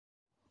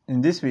In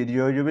this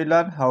video, you will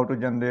learn how to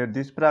generate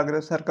this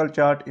progress circle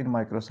chart in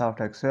Microsoft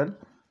Excel.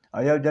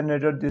 I have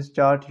generated this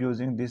chart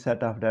using this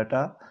set of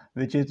data,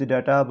 which is the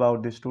data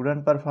about the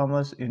student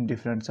performance in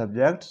different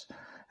subjects,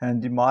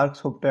 and the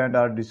marks obtained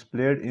are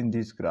displayed in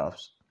these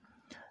graphs.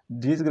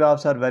 These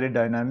graphs are very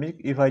dynamic.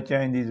 If I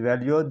change these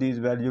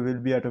value will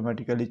be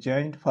automatically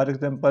changed. For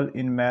example,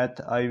 in math,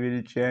 I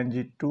will change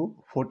it to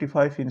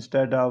 45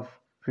 instead of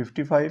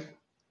 55.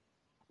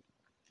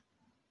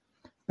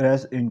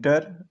 Press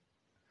enter.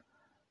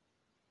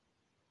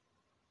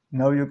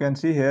 Now you can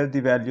see here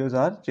the values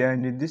are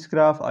changed. In this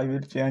graph, I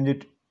will change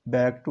it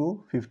back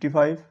to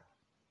 55.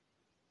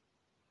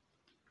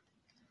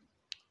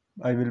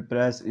 I will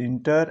press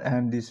enter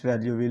and this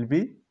value will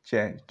be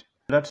changed.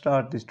 Let's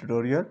start this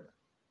tutorial.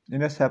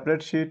 In a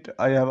separate sheet,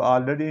 I have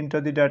already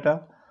entered the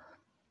data.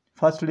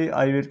 Firstly,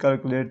 I will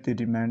calculate the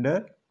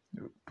remainder.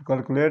 To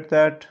calculate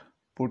that,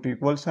 put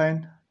equal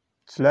sign.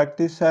 Select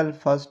this cell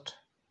first.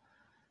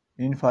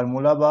 In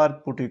formula bar,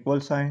 put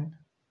equal sign.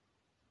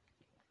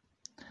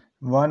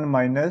 1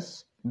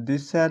 minus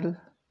this cell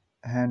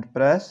and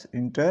press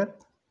enter.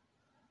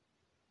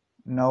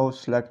 Now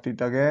select it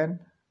again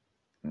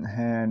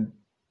and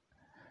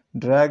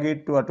drag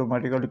it to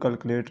automatically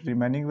calculate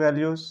remaining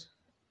values.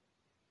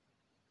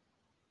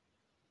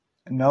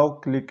 Now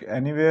click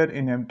anywhere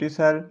in empty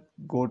cell,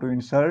 go to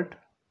insert,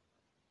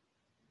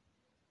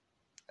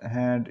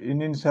 and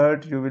in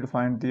insert you will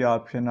find the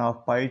option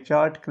of pie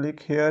chart.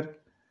 Click here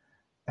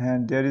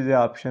and there is the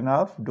option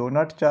of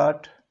donut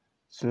chart.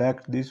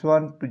 Select this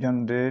one to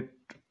generate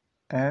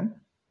an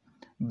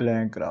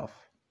blank graph.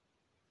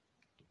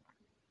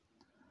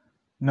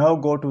 Now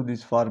go to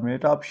this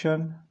format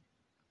option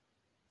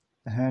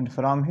and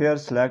from here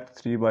select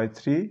 3 by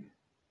 3.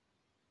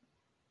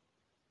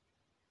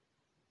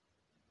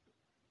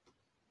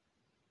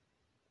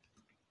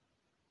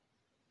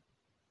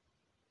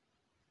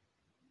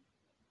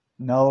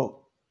 Now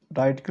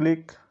right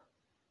click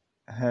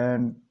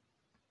and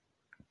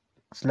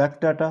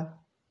select data.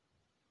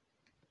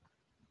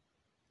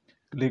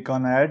 Click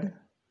on add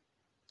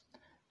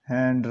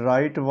and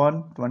write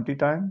 20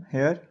 times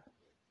here.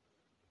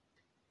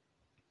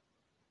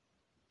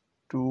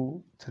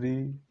 2,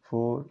 3,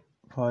 4,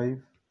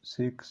 5,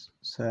 6,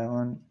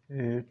 7,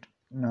 8,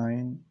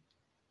 9,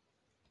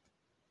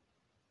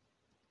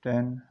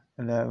 10,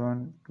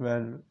 11,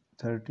 12,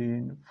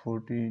 13,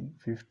 14,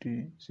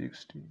 15,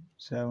 16,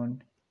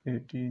 17,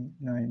 18,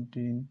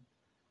 19,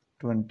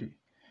 20.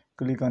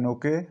 Click on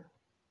OK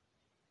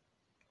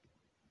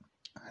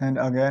and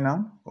again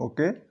on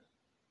OK.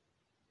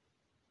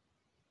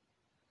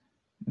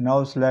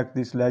 Now select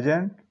this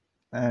legend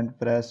and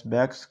press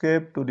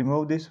backscape to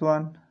remove this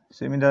one.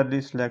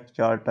 Similarly, select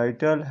chart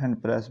title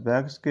and press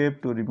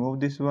backscape to remove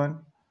this one.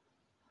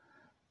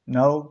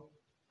 Now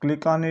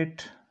click on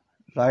it,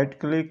 right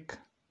click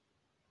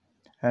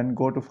and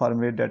go to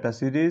format data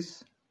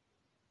series.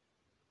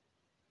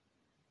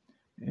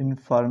 In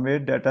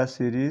format data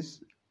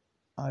series,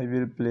 I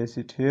will place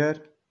it here.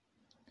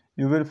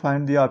 You will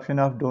find the option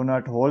of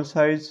donut hole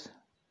size.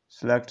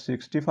 Select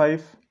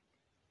 65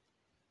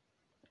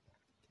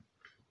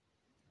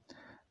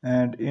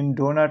 and in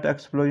donut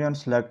explosion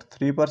select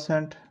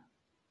 3%.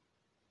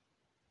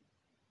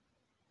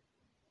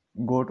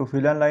 Go to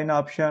fill and line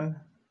option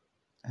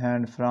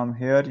and from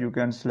here you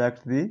can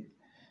select the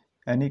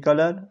any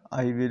color.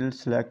 I will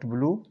select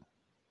blue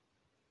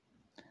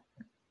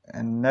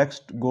and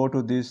next go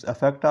to this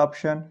effect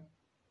option,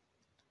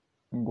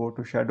 go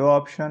to shadow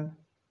option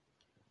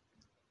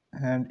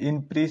and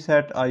in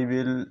preset I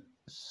will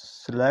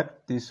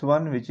select this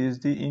one, which is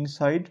the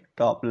inside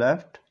top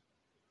left.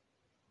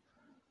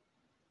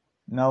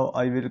 Now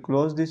I will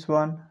close this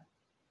one,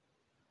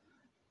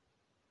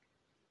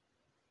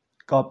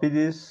 copy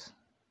this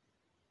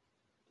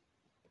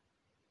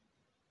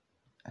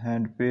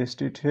and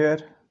paste it here.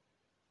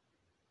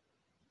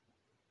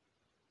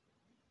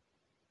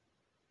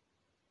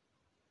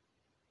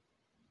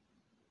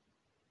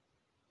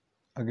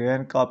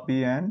 Again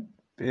copy and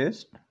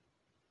paste.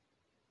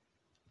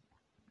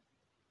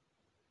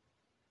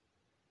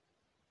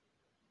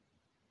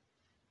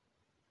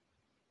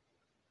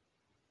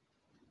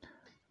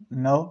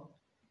 Now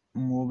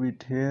move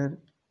it here.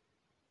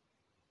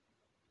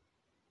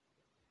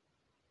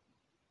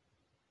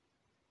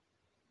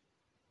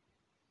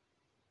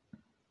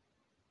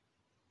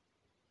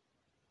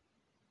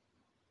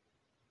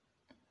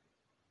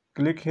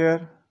 Click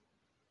here,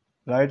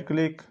 right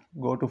click,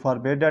 go to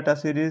format data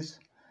series,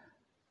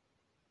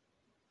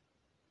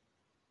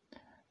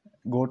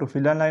 go to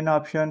fill and line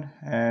option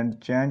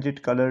and change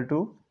it color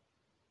to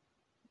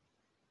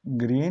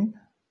green.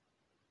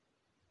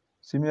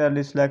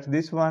 Similarly select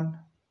this one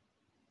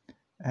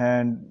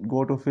and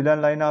go to fill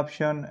and line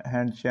option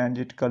and change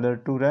it color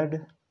to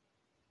red.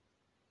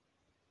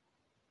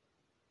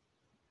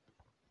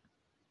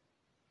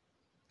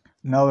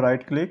 Now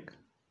right click,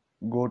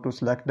 go to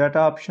select data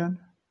option.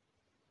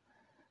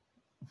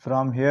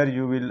 From here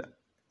you will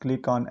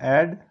click on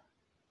add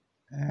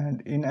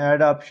and in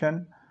add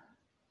option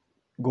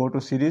go to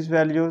series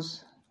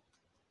values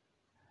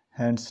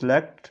and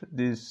select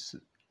this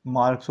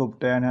marks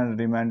obtained and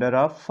remainder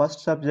of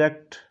first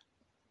subject.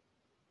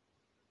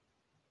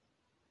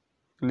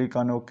 Click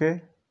on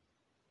OK.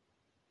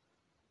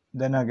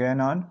 Then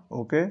again on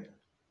OK.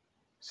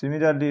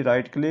 Similarly,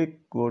 right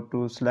click, go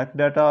to select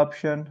data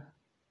option,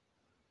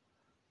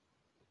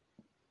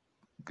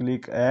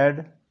 click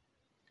add,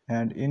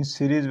 and in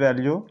series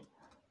value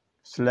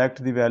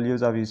select the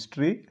values of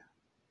history.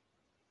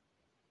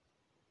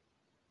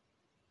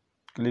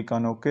 Click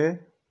on OK.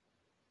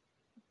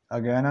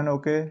 Again on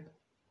OK.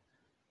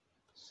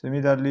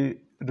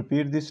 Similarly,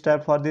 repeat this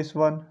step for this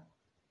one.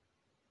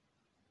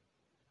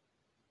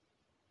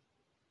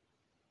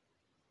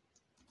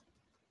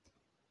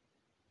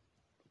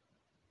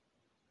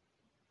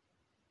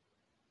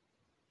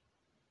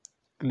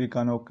 Click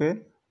on OK.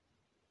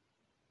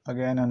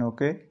 Again on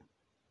OK.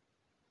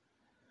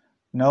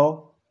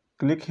 Now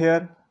click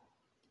here,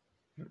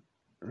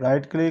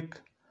 right click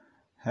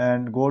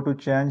and go to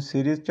change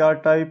series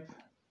chart type.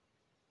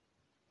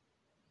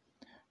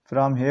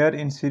 From here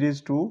in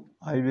series 2,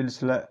 I will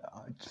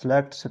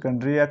select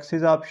secondary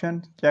axis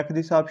option, check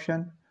this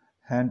option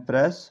and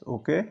press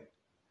OK.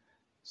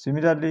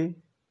 Similarly,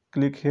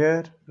 click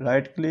here,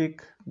 right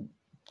click,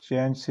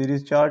 change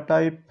series chart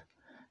type,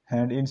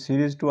 and in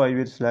series 2 I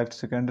will select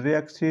secondary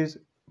axis,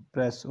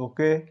 press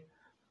OK.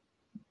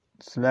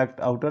 Select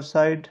outer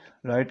side,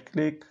 right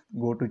click,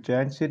 go to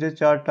change series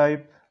chart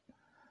type,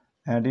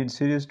 and in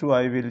series 2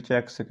 I will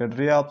check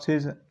secondary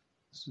axis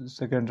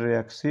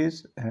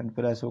and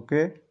press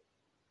OK.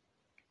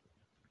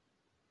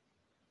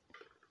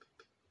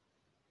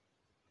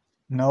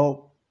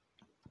 Now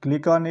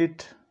click on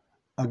it,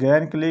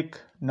 again click.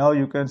 Now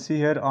you can see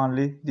here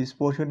only this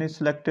portion is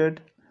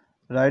selected.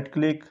 Right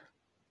click,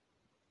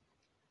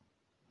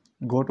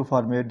 go to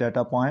format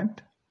data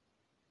point,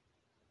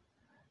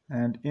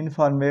 and in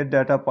format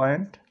data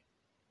point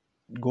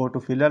go to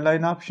fill and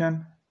line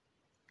option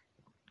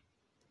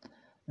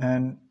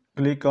and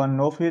click on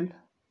no fill.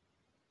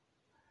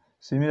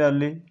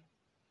 Similarly,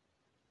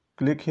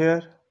 click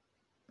here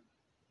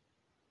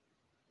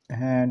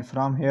and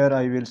from here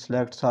I will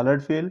select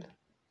solid fill,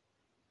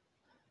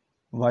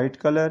 white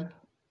color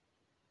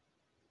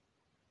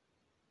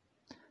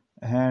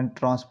and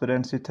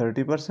transparency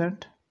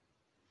 30%.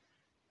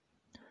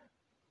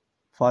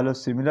 Follow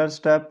similar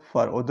step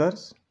for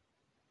others.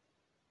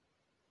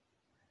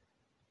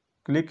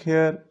 Click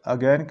here,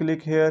 again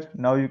click here.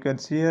 Now you can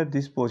see here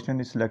this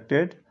portion is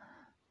selected.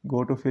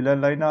 Go to fill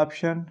and line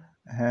option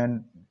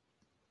and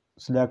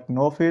select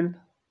no fill.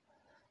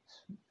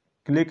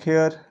 Click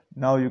here.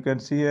 Now you can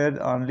see here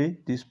only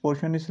this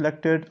portion is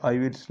selected. I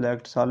will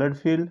select solid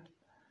fill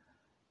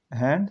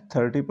and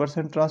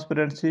 30%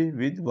 transparency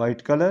with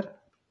white color.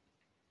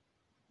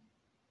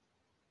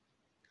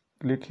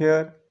 Click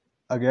here,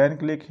 again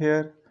click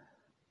here,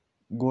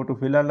 go to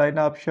fill and line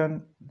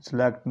option,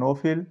 select no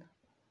fill,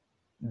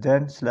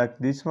 then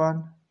select this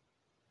one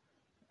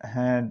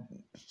and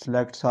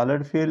select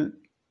solid fill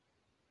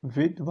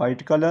with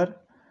white color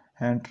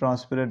and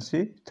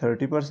transparency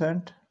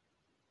 30%.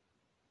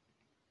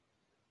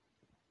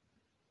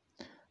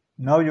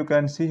 Now you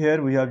can see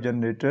here we have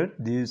generated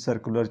this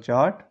circular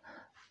chart.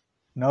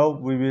 Now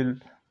we will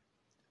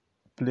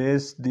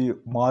place the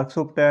marks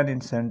obtained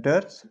in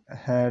centers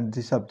and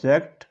the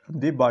subject at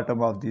the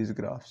bottom of these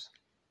graphs.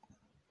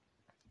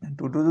 And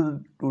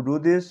to do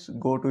this,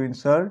 go to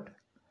insert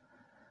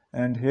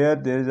and here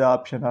there is the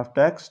option of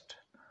text.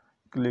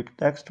 Click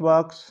text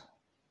box,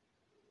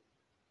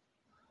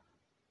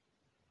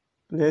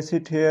 place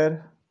it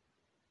here.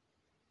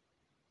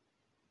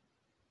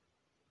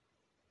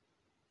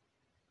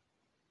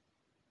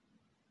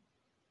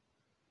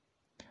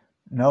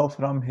 Now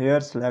from here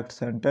select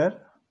center,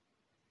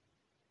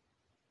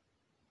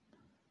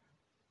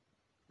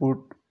 put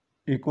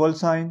equal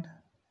sign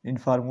in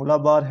formula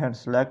bar and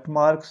select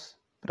marks,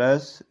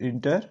 press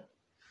enter.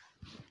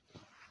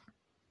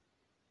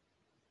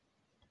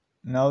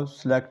 Now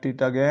select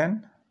it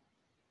again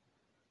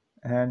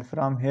and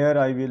from here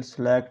I will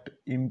select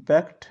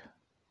impact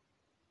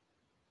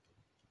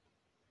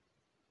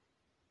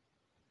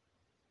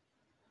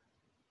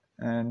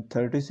and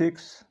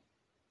 36.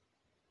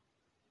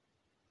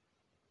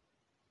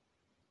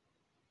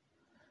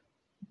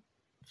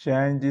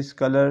 Change this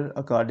color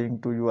according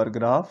to your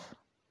graph.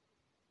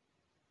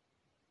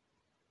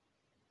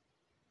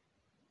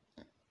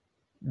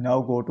 Now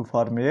go to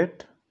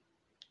format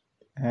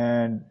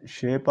and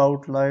shape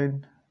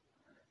outline.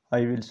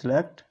 I will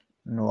select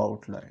no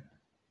outline.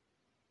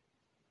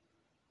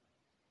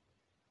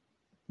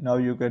 Now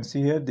you can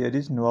see here there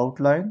is no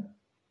outline.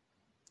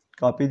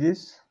 Copy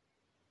this,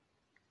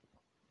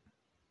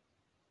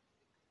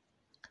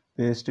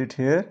 paste it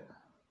here,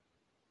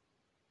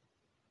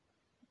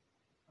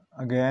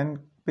 again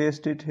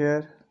paste it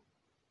here.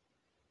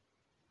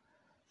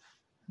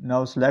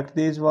 Now select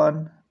this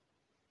one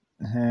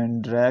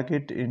and drag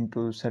it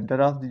into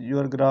center of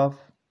your graph.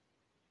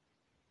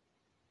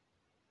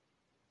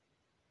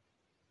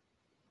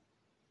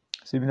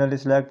 Similarly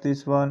select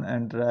this one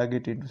and drag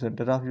it into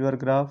center of your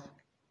graph.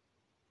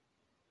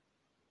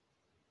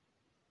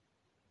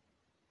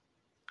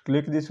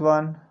 click this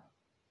one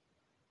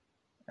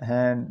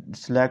and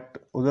select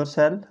other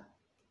cell,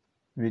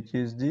 which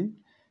is the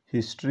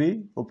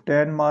history.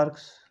 Obtain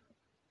marks,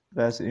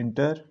 press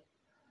enter.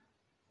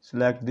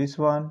 Select this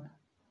one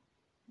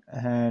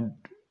and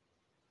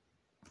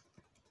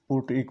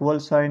put equal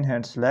sign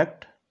and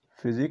select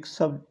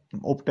physics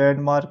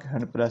obtain mark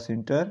and press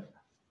enter.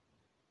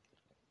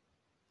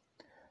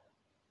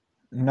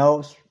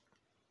 Now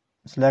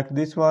select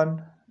this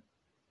one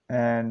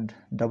and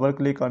double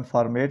click on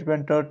format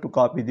painter to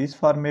copy this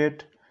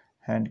format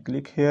and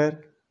click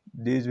here.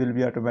 These will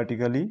be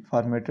automatically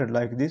formatted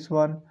like this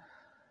one.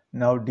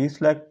 Now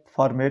deselect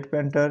format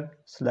painter,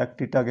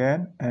 select it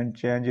again and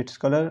change its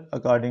color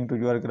according to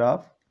your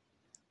graph.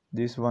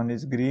 This one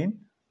is green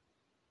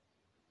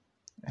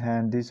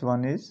and this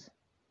one is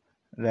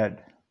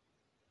red.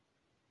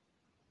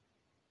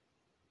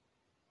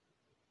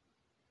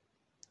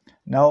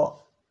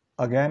 Now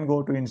again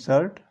go to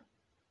insert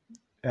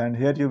and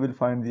here you will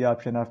find the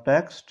option of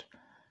text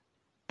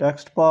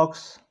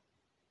box.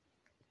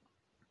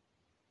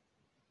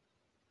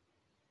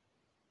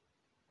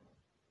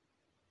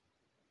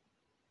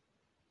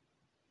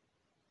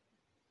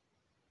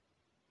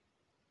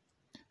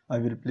 I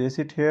will place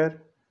it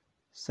here,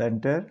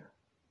 center,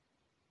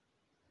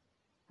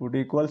 put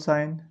equal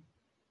sign,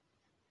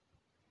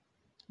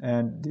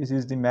 and this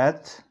is the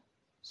math.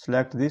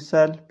 Select this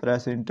cell,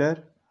 press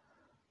enter.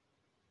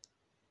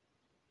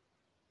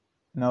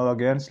 Now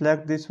again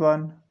select this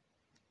one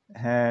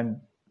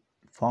and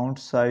font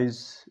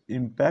size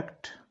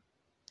impact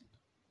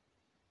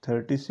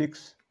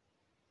 36.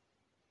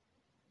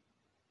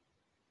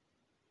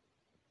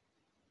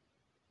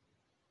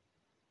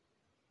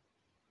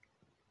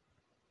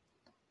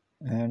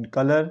 And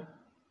color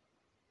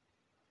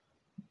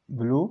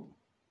blue.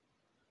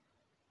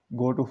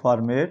 Go to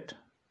format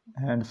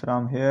and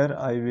from here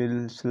I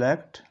will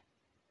select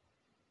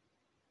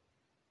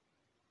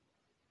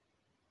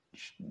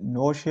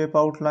no shape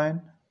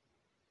outline.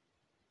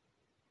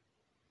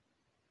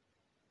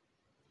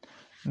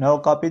 Now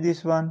copy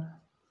this one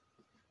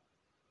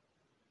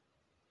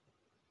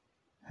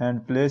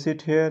and place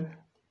it here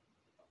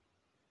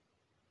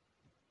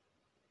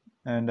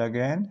and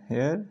again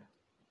here.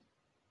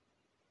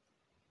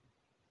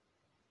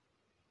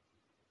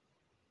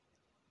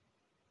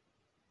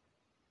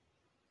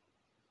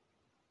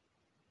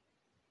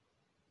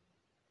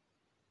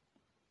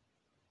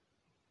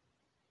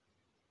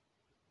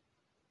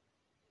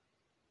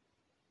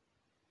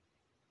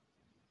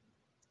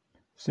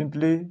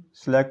 Simply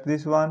select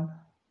this one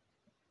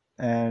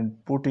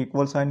and put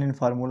equal sign in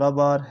formula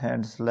bar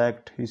and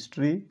select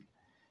history,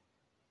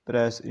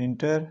 press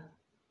enter.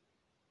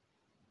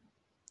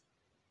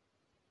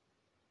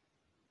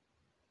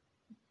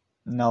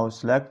 Now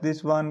select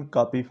this one,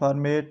 copy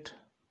format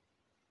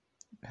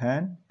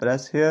and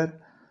press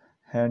here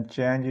and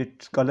change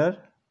its color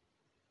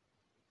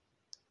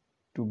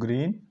to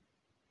green.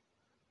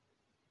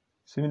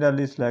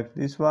 Similarly select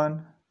this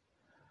one,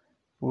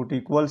 put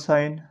equal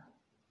sign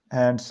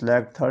and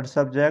select third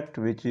subject,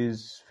 which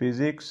is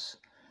physics,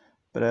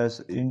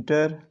 press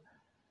enter.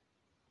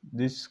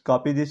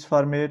 Copy this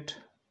format,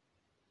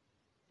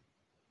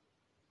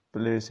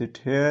 place it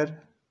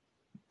here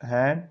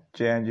and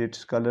change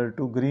its color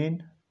to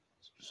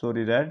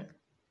red.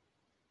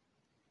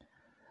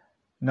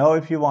 Now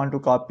if you want to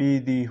copy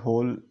the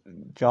whole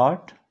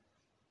chart,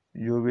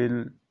 you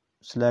will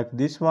select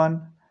this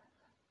one,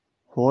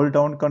 hold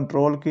down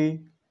control key,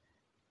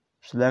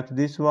 select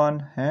this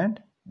one and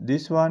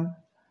this one.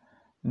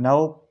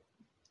 Now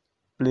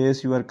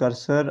place your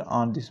cursor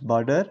on this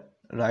border,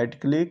 right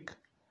click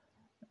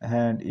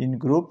and in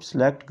group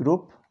select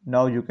group.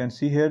 Now you can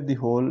see here the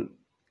whole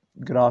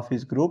graph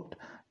is grouped.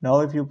 Now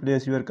if you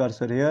place your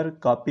cursor here,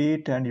 copy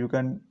it and you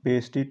can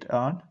paste it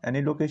on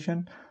any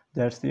location.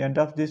 That's the end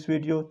of this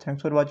video.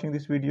 Thanks for watching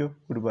this video.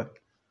 Goodbye.